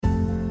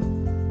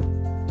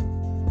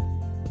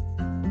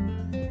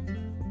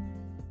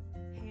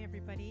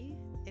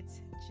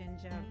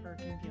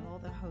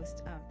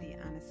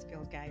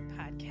Style Guide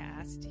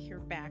podcast. Here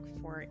back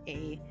for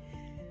a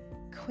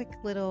quick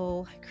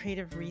little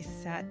creative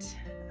reset.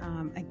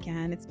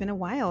 Again, it's been a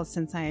while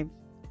since I've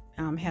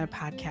had a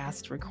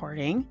podcast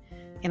recording,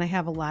 and I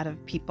have a lot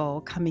of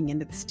people coming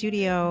into the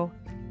studio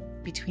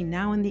between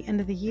now and the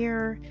end of the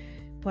year.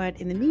 But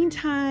in the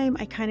meantime,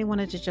 I kind of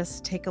wanted to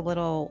just take a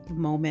little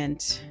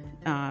moment,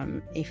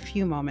 a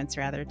few moments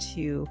rather,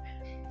 to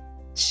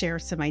share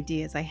some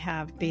ideas I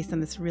have based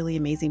on this really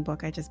amazing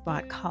book I just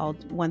bought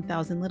called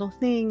 1,000 Little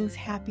Things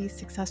Happy,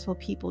 Successful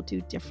People Do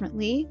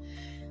Differently.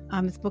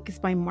 This book is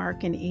by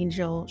Mark and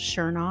Angel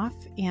Chernoff,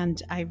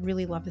 and I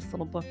really love this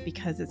little book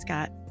because it's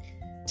got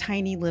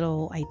tiny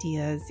little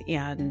ideas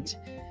and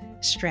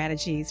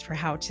strategies for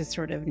how to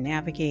sort of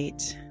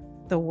navigate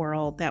the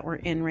world that we're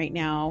in right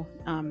now,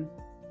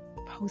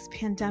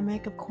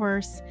 post-pandemic, of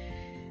course.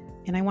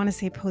 And I want to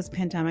say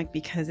post-pandemic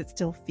because it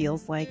still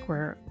feels like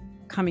we're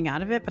coming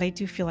out of it, but I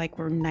do feel like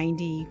we're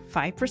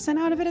 95%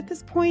 out of it at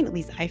this point. At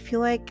least I feel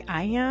like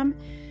I am.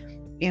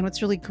 And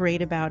what's really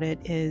great about it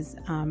is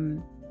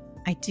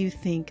I do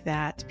think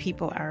that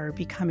people are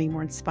becoming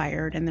more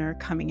inspired, and they're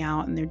coming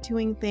out and they're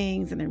doing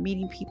things and they're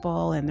meeting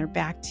people and they're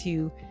back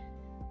to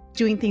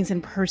doing things in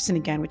person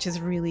again, which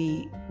is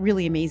really,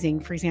 really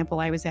amazing. For example,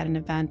 I was at an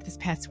event this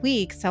past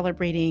week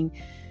celebrating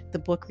the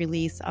book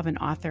release of an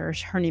author.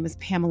 Her name is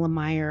Pamela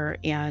Meyer,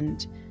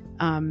 and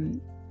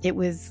it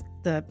was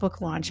the book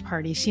launch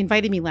party. She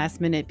invited me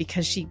last minute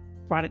because she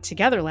brought it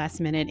together last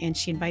minute, and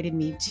she invited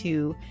me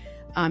to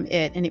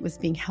it, and it was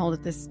being held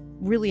at this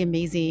really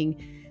amazing,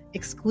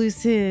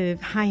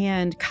 exclusive,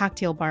 high-end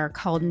cocktail bar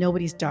called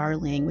Nobody's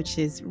Darling, which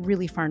is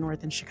really far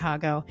north in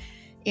Chicago.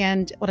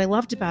 And what I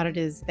loved about it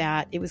is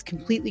that it was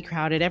completely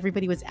crowded.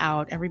 Everybody was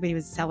out. Everybody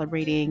was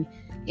celebrating.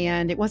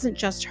 And it wasn't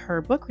just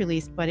her book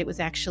release, but it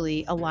was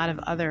actually a lot of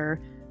other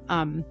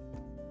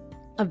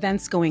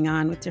events going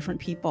on with different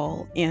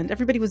people, and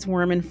everybody was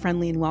warm and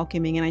friendly and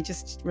welcoming. And I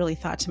just really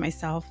thought to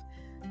myself,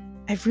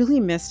 I've really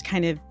missed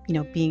kind of,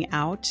 being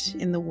out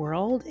in the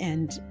world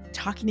and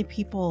talking to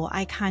people,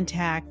 eye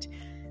contact,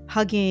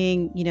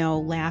 hugging,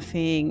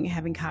 laughing,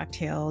 having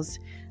cocktails,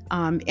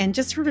 and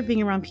just sort of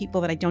being around people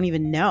that I don't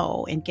even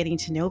know, and getting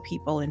to know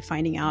people and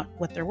finding out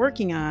what they're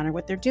working on or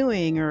what they're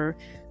doing or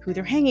who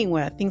they're hanging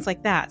with, things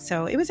like that.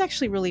 So it was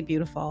actually really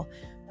beautiful.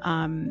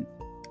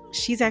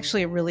 She's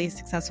actually a really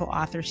successful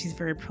author. She's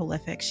very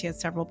prolific. She has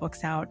several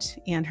books out,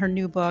 and her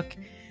new book,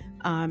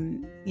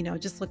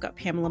 just look up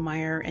Pamela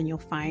Meyer and you'll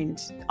find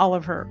all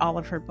of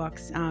her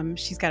books.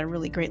 She's got a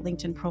really great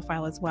LinkedIn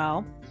profile as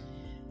well.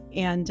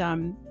 And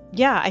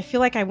I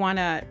feel like I want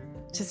to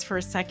just for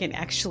a second,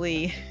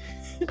 actually,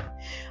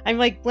 I'm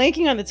like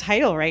blanking on the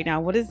title right now.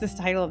 What is this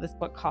title of this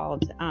book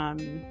called?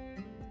 I'm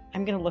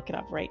going to look it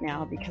up right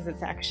now because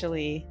it's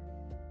actually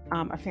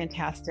a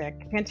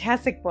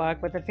fantastic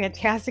book with a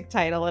fantastic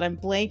title, and I'm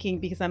blanking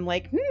because I'm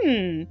like,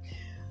 where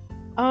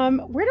do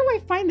I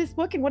find this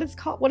book, and what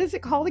is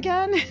it called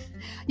again?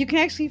 You can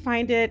actually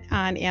find it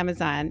on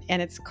Amazon,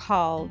 and it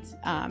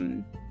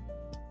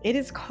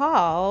is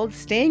called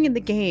Staying in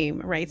the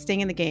Game, right?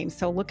 Staying in the Game.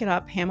 So look it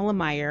up, Pamela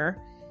Meyer,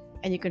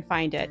 and you can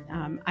find it.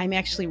 I'm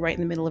actually right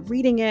in the middle of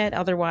reading it.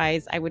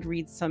 Otherwise, I would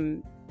read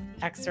some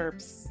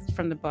excerpts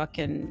from the book,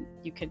 and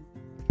you could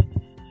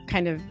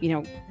kind of,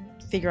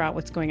 figure out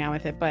what's going on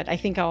with it. But I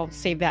think I'll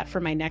save that for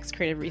my next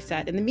creative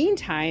reset. In the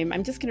meantime,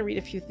 I'm just going to read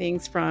a few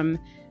things from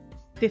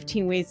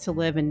 15 Ways to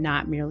Live and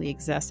Not Merely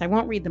Exist. I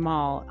won't read them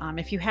all.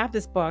 If you have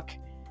this book,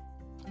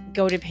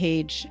 go to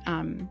page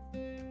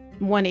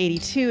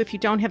 182. If you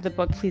don't have the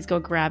book, please go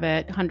grab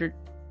it.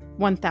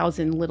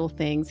 1,000 Little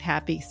Things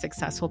Happy,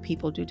 Successful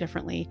People Do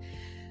Differently.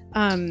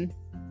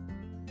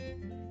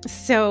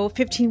 So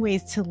 15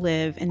 Ways to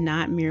Live and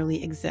Not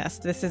Merely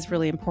Exist. This is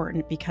really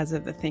important because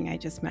of the thing I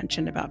just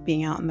mentioned about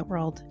being out in the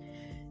world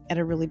at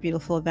a really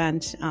beautiful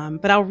event.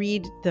 But I'll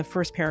read the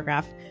first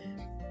paragraph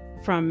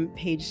from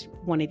page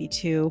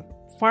 182.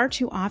 Far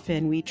too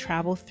often we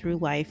travel through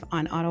life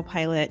on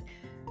autopilot,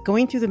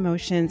 going through the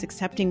motions,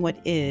 accepting what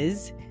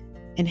is,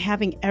 and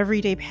having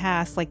every day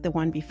pass like the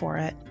one before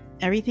it.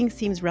 Everything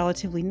seems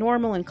relatively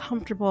normal and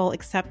comfortable,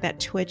 except that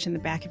twitch in the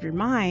back of your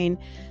mind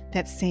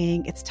that's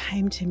saying it's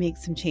time to make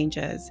some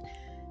changes.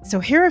 So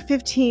here are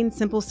 15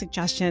 simple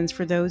suggestions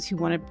for those who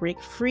want to break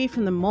free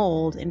from the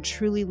mold and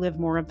truly live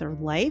more of their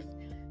life,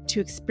 to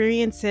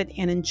experience it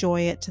and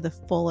enjoy it to the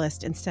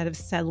fullest instead of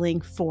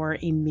settling for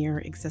a mere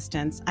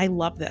existence. I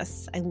love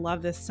this. I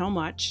love this so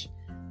much.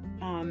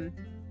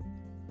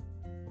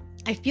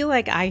 I feel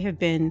like I have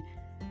been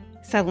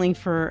settling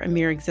for a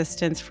mere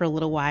existence for a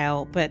little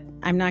while, but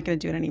I'm not going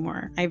to do it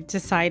anymore. I've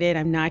decided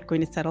I'm not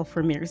going to settle for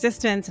a mere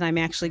existence, and I'm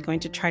actually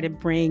going to try to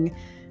bring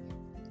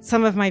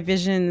some of my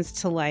visions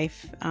to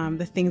life,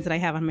 the things that I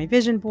have on my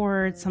vision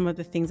board, some of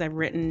the things I've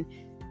written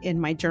in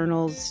my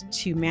journals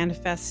to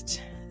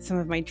manifest some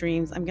of my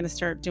dreams. I'm going to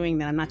start doing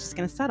that. I'm not just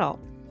going to settle.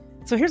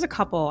 So here's a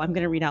couple I'm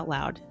going to read out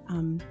loud.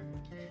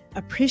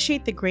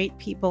 Appreciate the great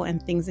people and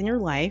things in your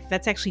life.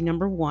 That's actually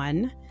number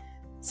one.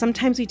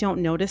 Sometimes we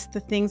don't notice the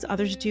things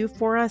others do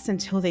for us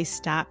until they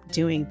stop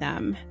doing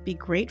them. Be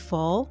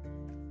grateful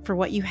for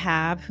what you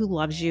have, who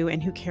loves you,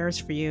 and who cares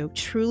for you.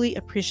 Truly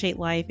appreciate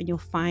life, and you'll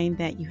find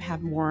that you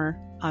have more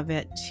of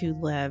it to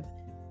live.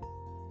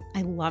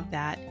 I love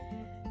that.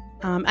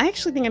 I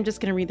actually think I'm just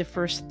going to read the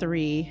first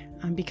 3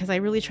 because I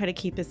really try to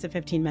keep this to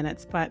 15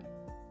 minutes, but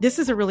this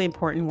is a really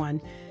important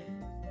one.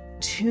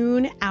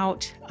 Tune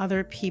out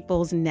other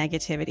people's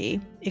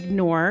negativity.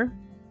 Ignore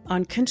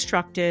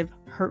unconstructive,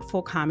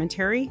 hurtful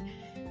commentary.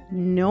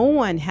 No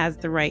one has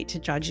the right to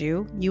judge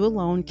you. You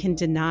alone can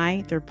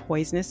deny their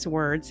poisonous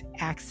words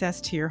access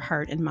to your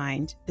heart and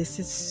mind. This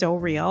is so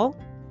real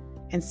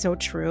and so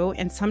true.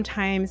 And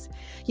sometimes,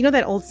 you know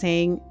that old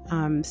saying,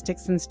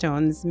 sticks and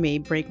stones may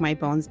break my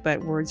bones,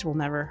 but words will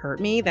never hurt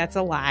me. That's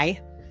a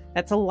lie.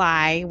 That's a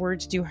lie.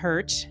 Words do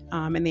hurt,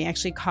 and they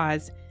actually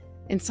cause,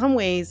 in some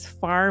ways,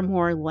 far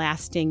more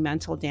lasting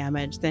mental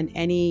damage than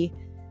any,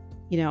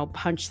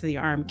 punch to the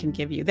arm can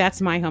give you.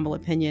 That's my humble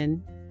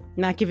opinion.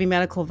 I'm not giving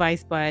medical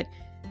advice, but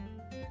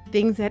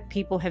things that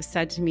people have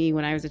said to me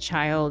when I was a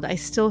child, I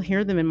still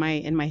hear them in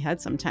my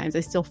head sometimes. I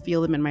still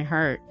feel them in my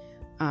heart.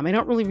 I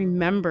don't really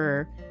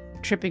remember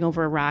tripping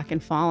over a rock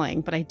and falling,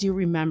 but I do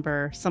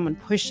remember someone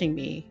pushing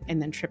me and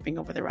then tripping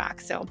over the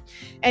rock. So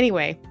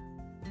anyway,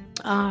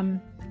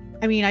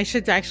 I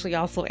should actually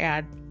also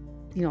add,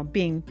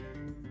 being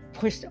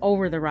pushed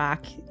over the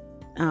rock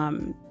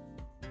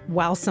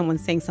while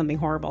someone's saying something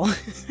horrible.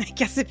 I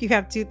guess if you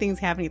have 2 things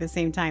happening at the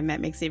same time,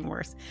 that makes it even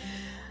worse.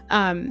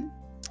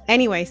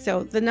 Anyway,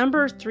 so the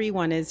number 3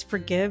 one is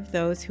forgive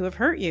those who have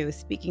hurt you.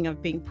 Speaking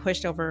of being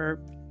pushed over,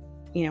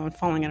 and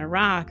falling on a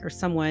rock, or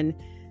someone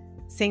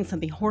saying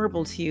something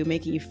horrible to you,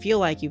 making you feel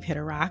like you've hit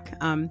a rock.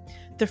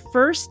 The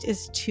first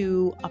is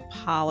to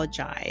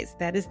apologize.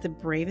 That is the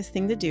bravest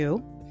thing to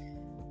do.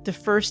 The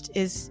first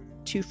is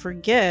to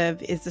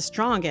forgive is the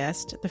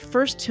strongest. The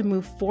first to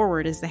move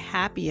forward is the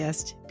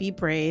happiest. Be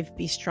brave,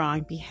 be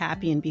strong, be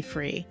happy, and be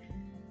free.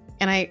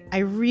 And I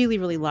really,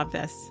 really love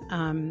this.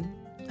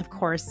 Of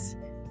course,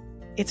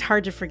 it's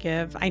hard to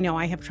forgive. I know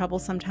I have trouble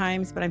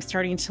sometimes, but I'm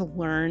starting to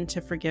learn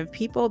to forgive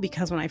people,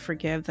 because when I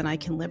forgive, then I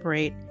can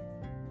liberate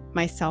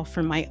myself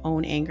from my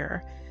own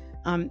anger.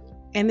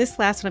 And this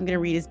last one I'm going to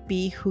read is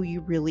be who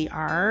you really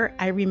are.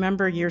 I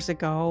remember years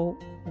ago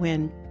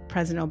when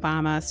President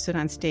Obama stood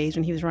on stage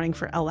when he was running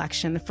for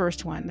election, the first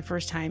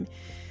time.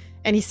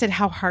 And he said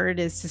how hard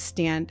it is to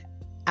stand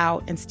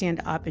out and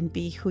stand up and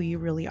be who you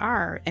really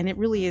are. And it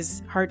really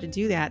is hard to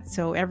do that.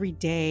 So every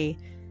day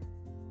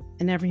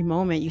and every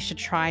moment, you should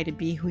try to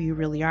be who you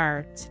really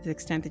are to the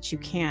extent that you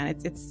can.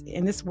 It's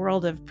in this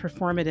world of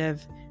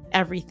performative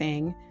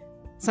everything.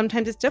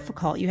 Sometimes it's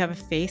difficult. You have a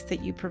face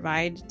that you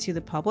provide to the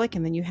public,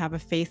 and then you have a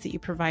face that you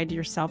provide to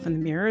yourself in the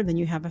mirror. Then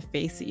you have a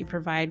face that you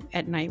provide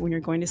at night when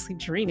you're going to sleep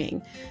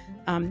dreaming.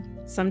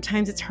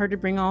 Sometimes it's hard to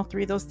bring all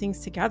 3 of those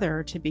things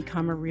together to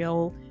become a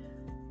real,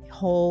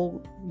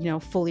 whole,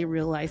 fully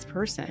realized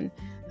person.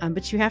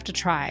 But you have to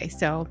try.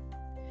 So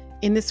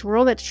in this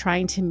world that's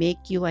trying to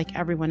make you like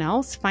everyone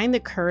else, find the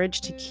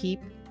courage to keep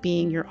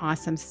being your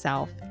awesome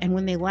self. And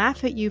when they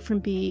laugh at you for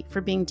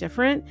being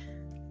different,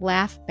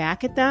 laugh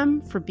back at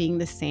them for being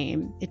the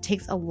same. It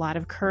takes a lot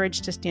of courage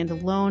to stand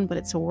alone, but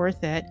it's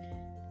worth it.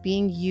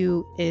 Being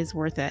you is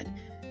worth it.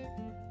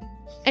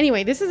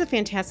 Anyway, this is a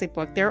fantastic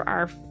book. There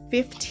are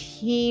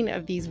 15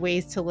 of these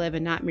ways to live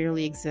and not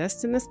merely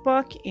exist in this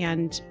book.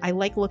 And I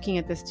like looking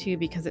at this too,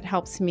 because it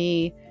helps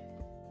me,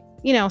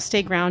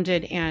 stay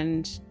grounded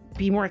and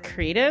be more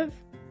creative,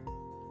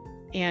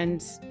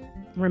 and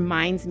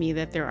reminds me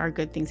that there are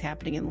good things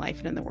happening in life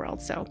and in the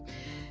world. So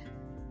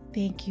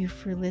thank you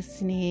for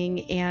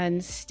listening,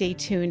 and stay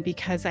tuned,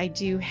 because I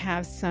do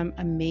have some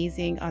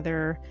amazing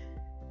other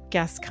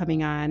guests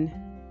coming on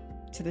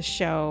to the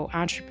show.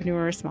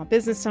 Entrepreneurs, small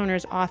business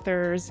owners,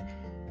 authors,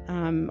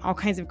 all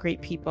kinds of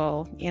great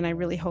people. And I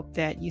really hope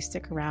that you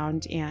stick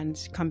around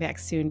and come back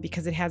soon,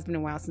 because it has been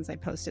a while since I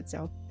posted.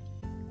 So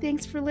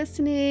thanks for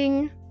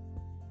listening.